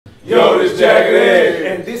Yo, this Jagged Edge.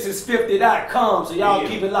 And this is Sisqo.com, so y'all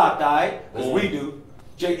keep it locked, alright? As we do.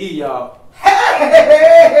 J.E. y'all. Hey!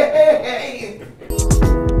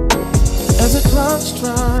 As the clock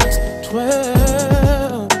strikes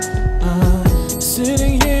 12, I'm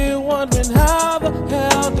sitting here wondering how the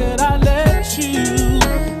hell did I let you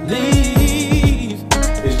leave?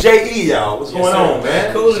 It's J.E. y'all. What's going on,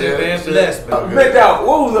 man? Cool, man. Blessed, man. Man,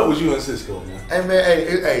 what was up with you and Sisqo, man? Hey man,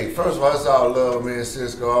 hey, first of all, it's all love, man.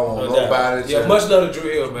 Sisqo, I want nobody to. Yeah, much love to Drew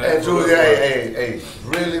Hill, man. Hey, Drew Hill, hey,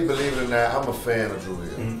 really believe it or not, I'm a fan of Drew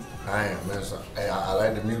Hill. I am, man. So, hey, I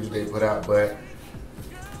like the music they put out, but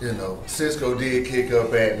you know, Sisqo did kick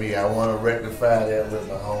up at me. I want to rectify that with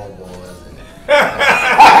my homeboys.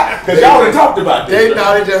 Because y'all done talked about this. They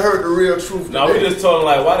just heard the real truth. No, we just told him,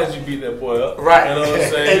 like, why did you beat that boy up? Right. You know what I'm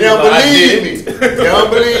saying? And they don't believe me. They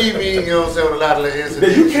don't believe me, you know what I'm saying, with a lot of the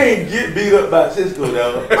incidents. You can't get beat up by Sisqo,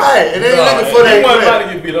 though. Right, and they looking for that. He wasn't about to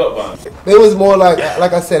get beat up by him. It was more like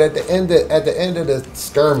I said, at the end of the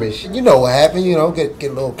skirmish, you know what happened, you know, get a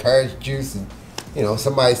little carrot juice and, you know,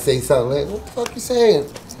 somebody say something like, what the fuck you saying?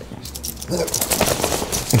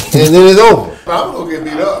 And then it's over. I'm gonna get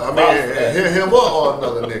beat up. I mean, hit him up or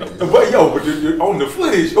another nigga. But on the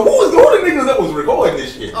footage, who was the niggas that was recording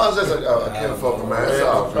this shit? Oh, it's just a can't fucking man. It's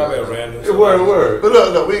all probably a random. Word. But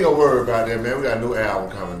look, we ain't gonna worry about that, man. We got a new album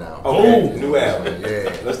coming out. Okay, new album.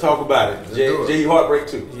 Yeah. Let's talk about it. J Heartbreak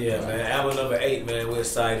 2. Yeah, man. Album number 8, man. We're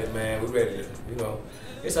excited, man. We're ready to, you know.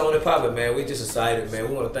 It's on the poppin', man. We just excited, man.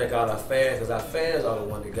 We want to thank all our fans, because our fans are the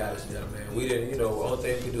one that got us there, man. We didn't, you know, the only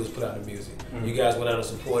thing we could do is put out the music. You guys went out and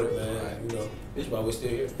supported, man. You know, this is why we're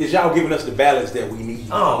still here. Is y'all giving us the balance that we need?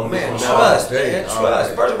 Oh, man, trust, man.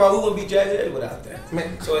 Trust. First of all, who wouldn't be Jagged Edge without that?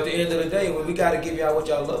 Man. So at the end of the day, we got to give y'all what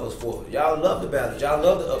y'all love us for. Y'all love the balance. Y'all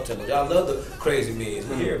love the uptempo. Y'all love the crazy means.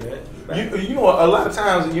 We're here, man. You know, a lot of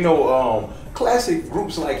times, you know, classic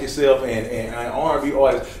groups like yourself and R&B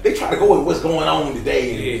artists, they try to go with what's going on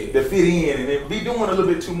today and to fit in and they be doing a little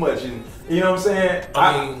bit too much. And you know what I'm saying?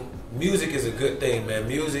 I mean, music is a good thing, man.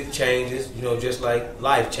 Music changes, you know, just like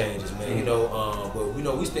life changes, man. You know, but you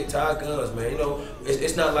know, we stick to our guns, man. You know,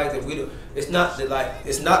 it's not like that we do. It's not like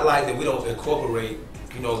that we don't incorporate,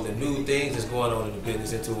 you know, the new things that's going on in the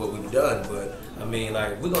business into what we've done. But I mean,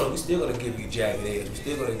 like we still gonna give you Jagged Edge. We're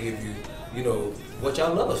still gonna give you, you know, what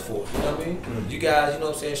y'all love us for. You know what I mean? You guys, you know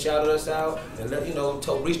what I'm saying, shouted us out and let you know,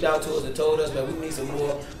 reached out to us and told us, man, we need some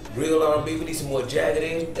more real R&B. We need some more Jagged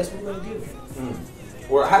Edge. That's what we're gonna give you.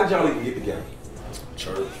 Well, how did y'all even get together?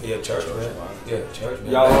 Church. Yeah, church, man. Yeah, church,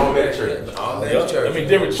 man. Y'all all met at church. All met at church. I mean,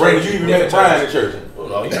 different Brandon, you even met Brian at church.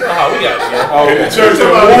 Oh, you know how we got together. Oh, in okay. the church. You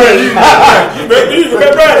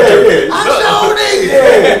met Brian at church. I sure did.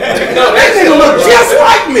 That nigga look just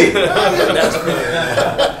like me.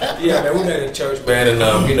 Yeah, man, we met in church, man, and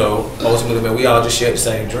you know, ultimately, man, we all just shared the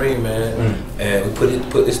same dream, man, and we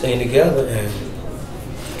put this thing together, and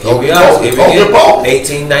here we are. Here we get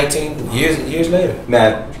 18, 19 years later.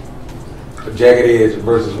 Now, Jagged Edge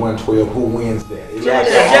versus 112, who wins that? Jagged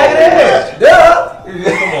Edge. Duh. Come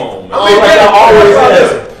on, man. I mean, like y'all always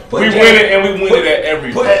have. We win it and we win it at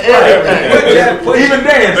everything. Even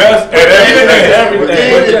dance.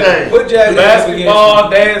 Everything. Put Jagged Edge Basketball,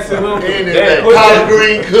 dancing, collard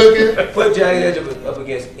green cooking. Put Jagged Edge up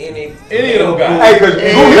against any of them guys. Hey, because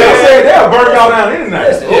Groupie said they'll burn y'all down any night.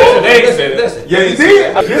 Listen. Yeah, he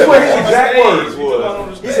did. This is what his exact words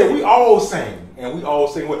was. He said, we all sing. And we all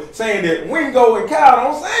sing with saying that Wingo and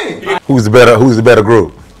Kyle don't sing. Who's the better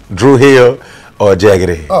group? Drew Hill or Jagged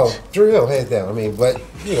Edge? Oh, Drew Hill, hands down. I mean, but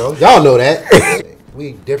you know, y'all know that.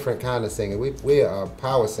 We different kind of singers. We are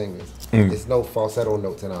power singers. There's no falsetto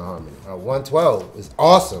notes in our harmony. 112 is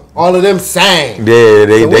awesome. All of them sang. Yeah,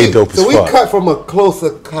 they dope as fuck. So we cut from a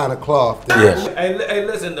closer kind of cloth. Yeah. Hey,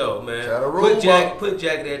 listen though, man. Put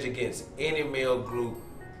Jagged Edge against any male group,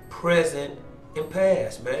 present and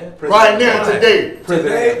past, man. Right now, today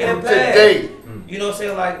and past. Today. You know what I'm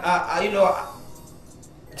saying? Like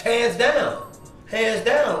hands down.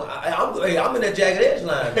 I'm in that Jagged Edge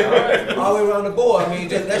line, all the way around the board. I mean,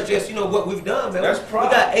 that's just, you know, what we've done, man. We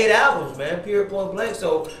got 8 albums, man, period, point blank.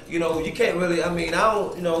 So, you know, you can't really, I mean, I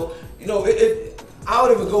don't, I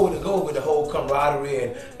don't even go with the whole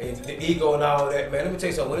camaraderie and the ego and all that, man. Let me tell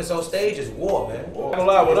you something. When it's on stage, it's war, man. I'm gonna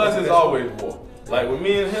lie, with us, it's always war. Like, with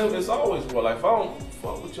me and him, it's always war. Like, if I don't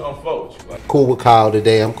fuck with you, I'm fuck with you. Like, cool with Kyle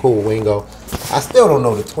today. I'm cool with Wingo. I still don't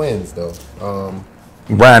know the twins, though.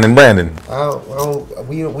 Brian and Brandon.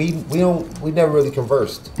 We never really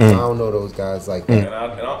conversed. I don't know those guys like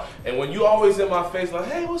that. And when you always in my face like,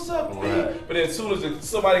 hey, what's up, man? But then as soon as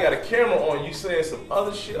somebody got a camera on, you saying some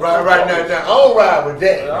other shit. Right now, I don't ride with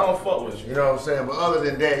that. I don't fuck with you. You know what I'm saying? But other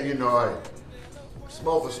than that, you know,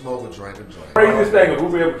 Smoke a smoke, drink a drink. Craziest thing a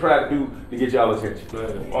group ever tried to do to get y'all attention.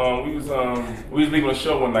 We was leaving a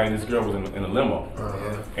show one night and this girl was in a limo.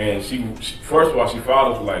 And she first of all, she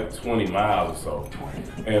followed us for like 20 miles or so.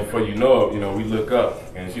 And before you know it, we look up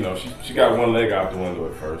and she got one leg out the window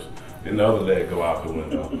at first. Then the other leg go out the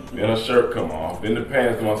window. Then her shirt come off. Then the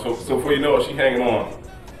pants come off. So before you know it, she hanging on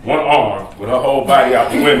one arm with her whole body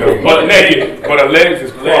out the window, butt naked, but her legs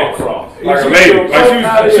is crossed. Like a lady. Like she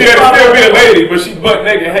had to still be a lady, but she butt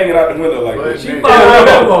naked hanging out the window like that. She followed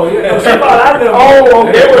out of them. Oh,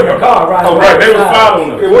 okay. They were in the car, right? Oh, right. They were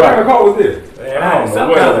following us. What kind of car was this? I don't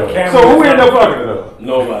know. So who ended up fucking her though?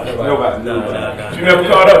 Nobody. No. She never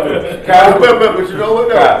caught up in it. But you know what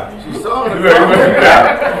though? She sung in the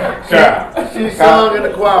choir. She sung in the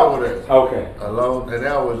choir with us. Okay. Alone, and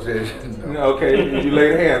that was just. Okay, you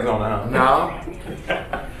laid hands on her. No.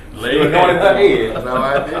 You anointed her head. No,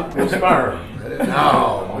 I didn't. With sperm.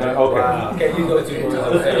 No. Okay. Wow. Okay, you go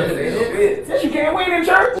to You can't win in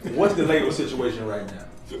church. What's the label situation right now?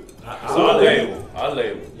 Our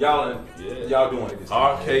label. Y'all doing it this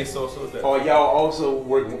RK Social. Or y'all also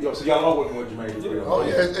working? So y'all are working with Jermaine Dupri? Oh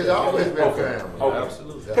yeah, it's always been family. Okay.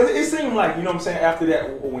 Absolutely. Because it seemed like, you know what I'm saying, after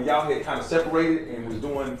that, when y'all had kind of separated and was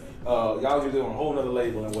doing, y'all was doing a whole nother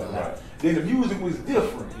label and whatnot, Right. then the music was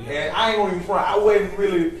different. And I ain't gonna even front, I wasn't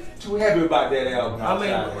really too happy about that album.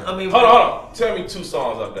 I mean, Hold on. Tell me 2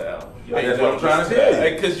 songs off the album. That's what I'm trying to tell you.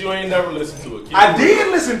 Hey, because you ain't never listened to it. I did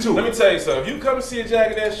listen to Let it. me tell you something. If you come and see a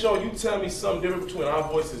Jagged Edge show, you tell me something different between our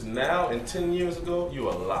voices now and 10 years ago, you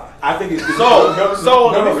a lie. I think it's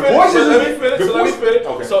Let me finish.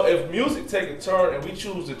 Okay. So if music take a turn and we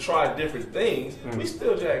choose to try different things, we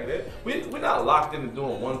still Jagged Edge. We're not locked into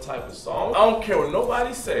doing one type of song. I don't care what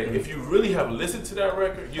nobody say. If you really have listened to that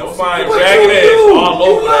record, you'll find Jagged Edge all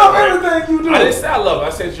over that record. Everything you do. I didn't say I love it. I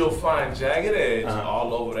said you'll find Jagged Edge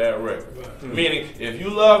all over that record. Meaning, if you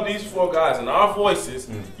love these 4 guys and our voices,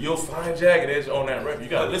 you'll find Jagged Edge on that record. You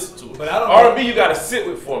gotta listen to it. But I don't R&B, you gotta sit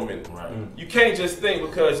with for a minute. Right. You can't just think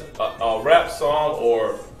because a rap song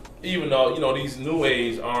or even these new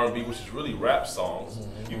age R&B, which is really rap songs,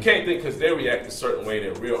 you can't think because they react a certain way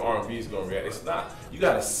that real R&B is gonna react. It's not. You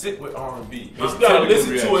gotta sit with R&B. You gotta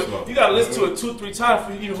listen to it. You gotta listen to it 2-3 times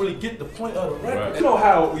for you to even really get the point of the record. Right. You know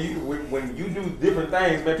how when you do different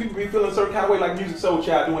things, man, people be feeling a certain kind of way, like Music Soul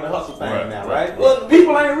Child doing the hustle thing now, right? Well,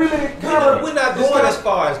 people ain't really we're not going as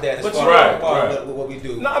far as that. As far as what we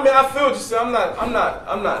do. No, I mean I feel what you say. I'm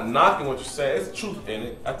not knocking what you're saying. It's truth in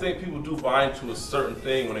it. I think people do buy into a certain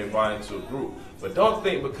thing when they buy into a group. But don't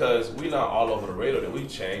think because we're not all over the radar that we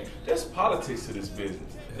change. There's politics to this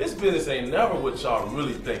business. This business ain't never what y'all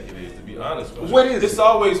really think it is, to be honest with you. What is it's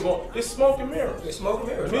it? It's smoke and mirrors. It's smoke and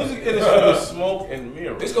mirrors. The music industry is smoke and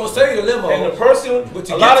mirrors. It's gonna save the limo. And the person, but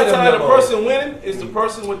to a get lot to of them times, the limos, person winning is the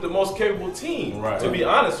person with the most capable team. Right. To be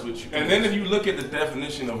honest with you. And then if you look at the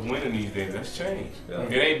definition of winning these days, that's changed. Yeah.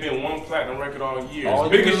 It ain't been one platinum record all year. All As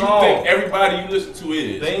big year as you long. think everybody you listen to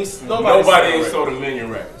is, Nobody ain't sold a million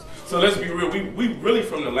records. So let's be real, we really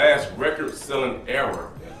from the last record selling era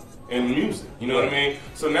in music. You know what I mean?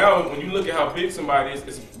 So now when you look at how big somebody is,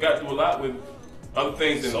 it's got to do a lot with other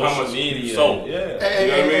things than how Social much media. sold. Yeah. You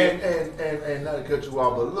know what I mean? And not to cut you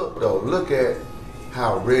off, but look at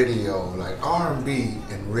how radio, like R&B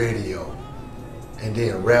and radio, and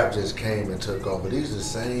then rap just came and took over. These are the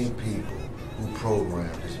same people who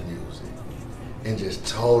programmed this music and just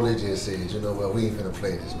totally just said, you know what, we ain't finna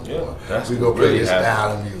play this no more. We gonna play this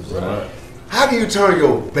style of music. Right. How do you turn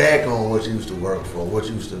your back on what you used to work for, what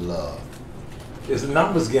you used to love? It's a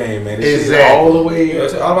numbers game, man. Exactly. All the way.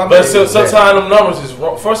 But sometimes them numbers is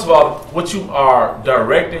wrong. First of all, what you are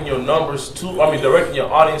directing your numbers to, directing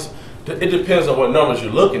your audience, it depends on what numbers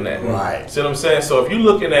you're looking at. Right. See what I'm saying? So if you're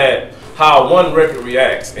looking at how one record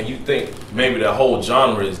reacts and you think maybe the whole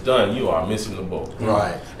genre is done, you are missing the boat.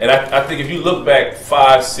 Right. And I think if you look back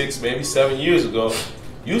 5, 6, maybe 7 years ago,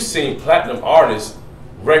 you've seen platinum artists,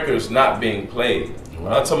 records not being played.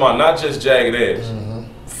 I'm talking about not just Jagged Edge,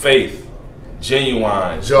 Faith,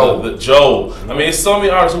 Genuine, Joe. I mean, it's so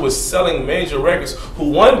many artists who were selling major records who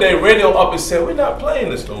one day radio up and said, we're not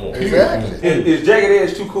playing this no more. Exactly. Is Jagged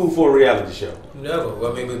Edge too cool for a reality show? Never.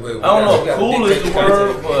 Well, I mean, I don't know if cool is the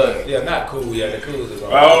word, but yeah, not cool. Yeah, the cool is the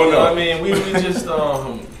wrong. I don't know. I mean, we just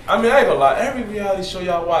I mean, I ain't gonna lie. Every reality show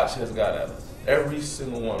y'all watch has got that. Every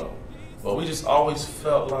single one of them. But we just always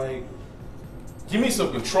felt like, give me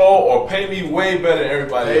some control or pay me way better than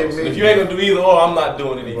everybody else. And if you ain't gonna do either or, I'm not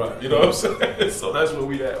doing it either. Right. You know what I'm saying? So that's where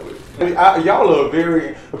we at with it. I mean, y'all are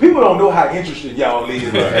very. People don't know how interested y'all is.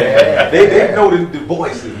 Right? they know the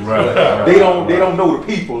voices. Right. They don't know the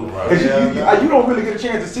people. Right. You don't really get a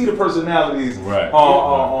chance to see the personalities. Right.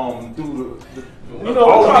 Through You know,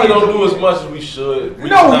 we probably don't do as much as we should. We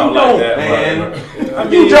no, you don't, like that, man. I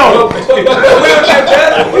mean, You don't. We'll get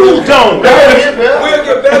better. You don't. We'll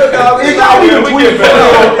get better, dog. Is y'all even tweet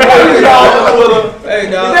Hey,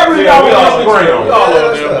 dog. Is that really y'all on Instagram? We all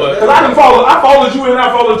on there, but. Cause I followed you and I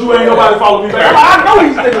followed you, ain't nobody followed me back. I know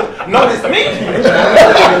these niggas notice me.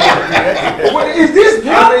 What is this? Is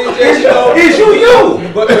you?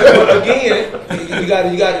 But again, you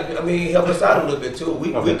gotta. I mean, help us out a little bit too.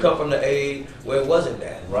 We come from the age where it wasn't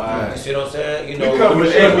that. Right. You see what I'm saying? You We know, come from the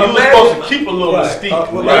age where you were supposed to keep a little mystique. Keep a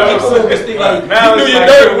little mystique. Like, Now you do it's your like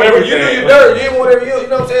dirt. everything. You do your dirt. You ain't whatever you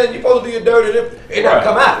know what I'm saying? You're supposed to do your dirt and it don't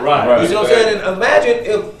come out. Right. You see what I'm saying? And imagine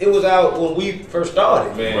if it was out when we first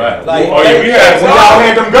started. Man. Right. Like, Oh yeah, we had When y'all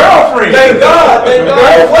had them girlfriends. Thank God it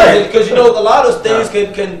wasn't, because you know a lot of things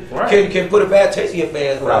can put a bad taste in your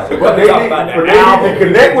fans' mouth. But they need to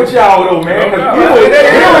connect with y'all though, man. They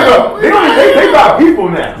got people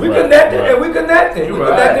now. We connected and we connected. We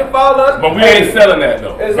connected, follow us. But we ain't selling that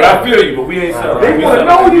though. But I feel you, but we ain't selling They that. want to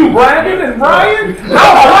know you, Brandon and Brian. No, a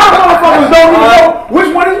lot of motherfuckers don't even know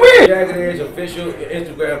which one is which. Jagged Edge official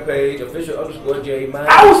Instagram page, official_J.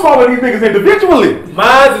 I was following these niggas individually.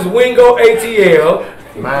 Mine is Wingo ATL.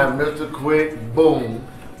 Mine, Mr. Quick, boom.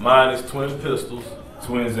 Mine is Twin Pistols,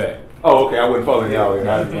 Twin Zach. Oh, okay. I wasn't following y'all. See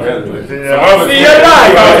your See life.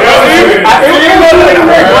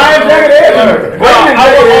 Brian Jagged Edge. Brandon I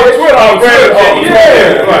was on Twitter.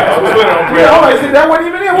 That wasn't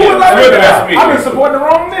even it. Who was like that? I've been supporting the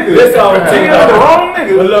wrong niggas. This our team. The wrong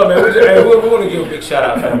niggas. But look, man, we want to give a big shout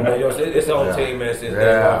out to him, man. It's our team, man, since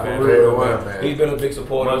day one, man. For real, man. He's been a big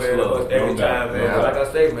supporter, man, of us every time, man. Like I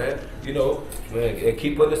say, man, you know, man,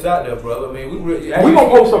 keep putting us out there, brother. I mean, we gonna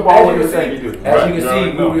post up all the thing you do. As you can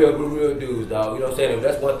see, we're real dudes, dog. You know what I'm saying?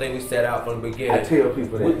 That's one thing we set out from the beginning. I tell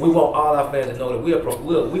people that. We want all our fans to know that we are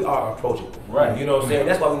approachable. Right. You know what I'm saying?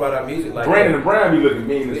 That's why we write our music like Brandon that. and Brian be looking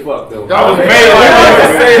mean as fuck though. That was You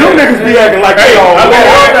made niggas be acting like they all.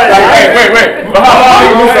 Wait. My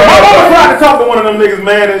mama tried to talk to one of them niggas,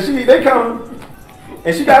 man, and they come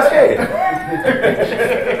and she got scared.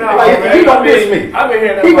 Like, he gonna diss me. I've been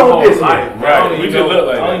hearing that He my gonna whole diss me. life. Right. We just look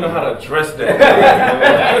like that. I don't even know how to address that.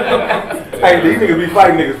 Hey, these niggas be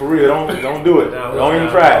fighting niggas for real. Don't do it. Don't even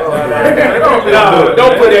try it.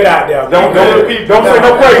 Don't put it out there. Don't say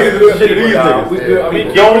no crazy to shit to these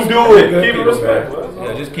niggas. Don't do it. Keep it respectful.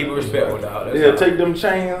 Yeah, just keep it respectful, dog. Yeah, take them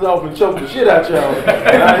chains off and choke the shit out y'all.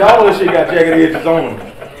 All this shit got jagged edges on them.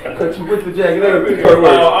 Cut you with the jagged edges.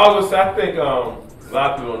 August, I think a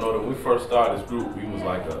lot of people don't know that when we first started this group, we was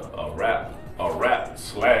like a rap /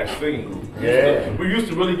 singing group. We used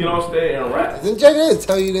to really get on stage and rap. Didn't Jagged Edge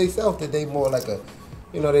tell you themselves that they more like a,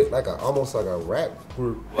 you know, they like a almost like a rap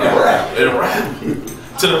group? Like rap. They rap.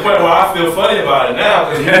 To the point where I feel funny about it now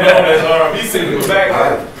because you know as R&B singers back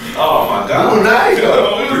like, oh my God. We were nice.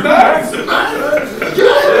 We was nice.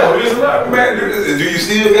 Yeah, we was nice. Man, do you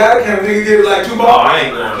still got it? Can a nigga give it like 2 balls? I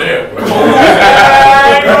ain't going there, bro.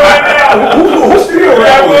 Who still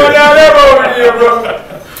rap going down that road here, bro.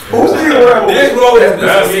 Who still rap? This road has been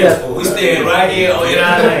successful. We stand right here in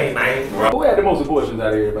our lane, man. Who had the most abortions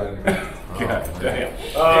out of everybody? God damn.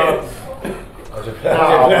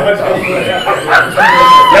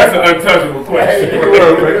 That's an untouchable question.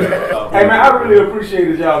 Hey man, I really appreciate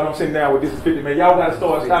it, y'all. I'm sitting down with Thisis50, man. Y'all gotta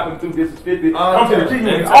start stopping through Thisis50. Come to the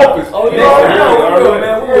G-Man's office. Oh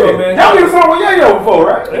yeah, we will, man. Y'all did a song with Yayo before,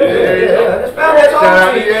 right? Yeah.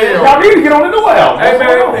 Y'all need to get on the new album. Hey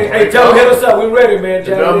man, hey, tell them hit us up. We ready, man.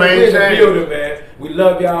 You We know, man, in the building, man. We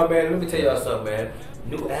love y'all, man. Let me tell y'all something, man.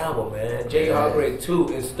 New album, man. J Heartbreak 2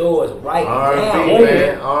 in stores right now. R&B,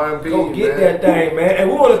 man. R&B, Go get man. that thing, man. And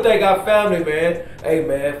we want to thank our family, man. Hey,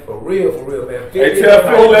 man, for real, man. Hey, tell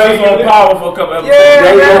Phil let us on Power for a couple episodes.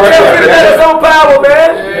 Yeah, man. Tell Phil let us on Power,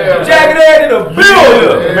 man. Yeah. Jagged Edge in the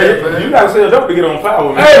building. Man, you gotta sell dope to get on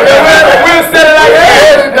Power, man. Hey, man, we'll set it like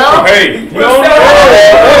that. Hey, We'll set it like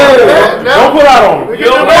that. Don't pull out on me.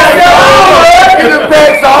 You don't get the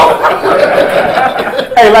backs off.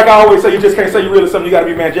 Hey, like I always say, you just can't say you real or something. You gotta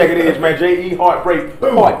be man Jagged Edge, man. J.E. Heartbreak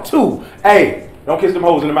Part 2. Hey, don't kiss them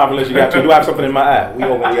hoes in the mouth unless you got to. Do I have something in my eye? We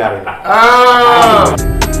out of here.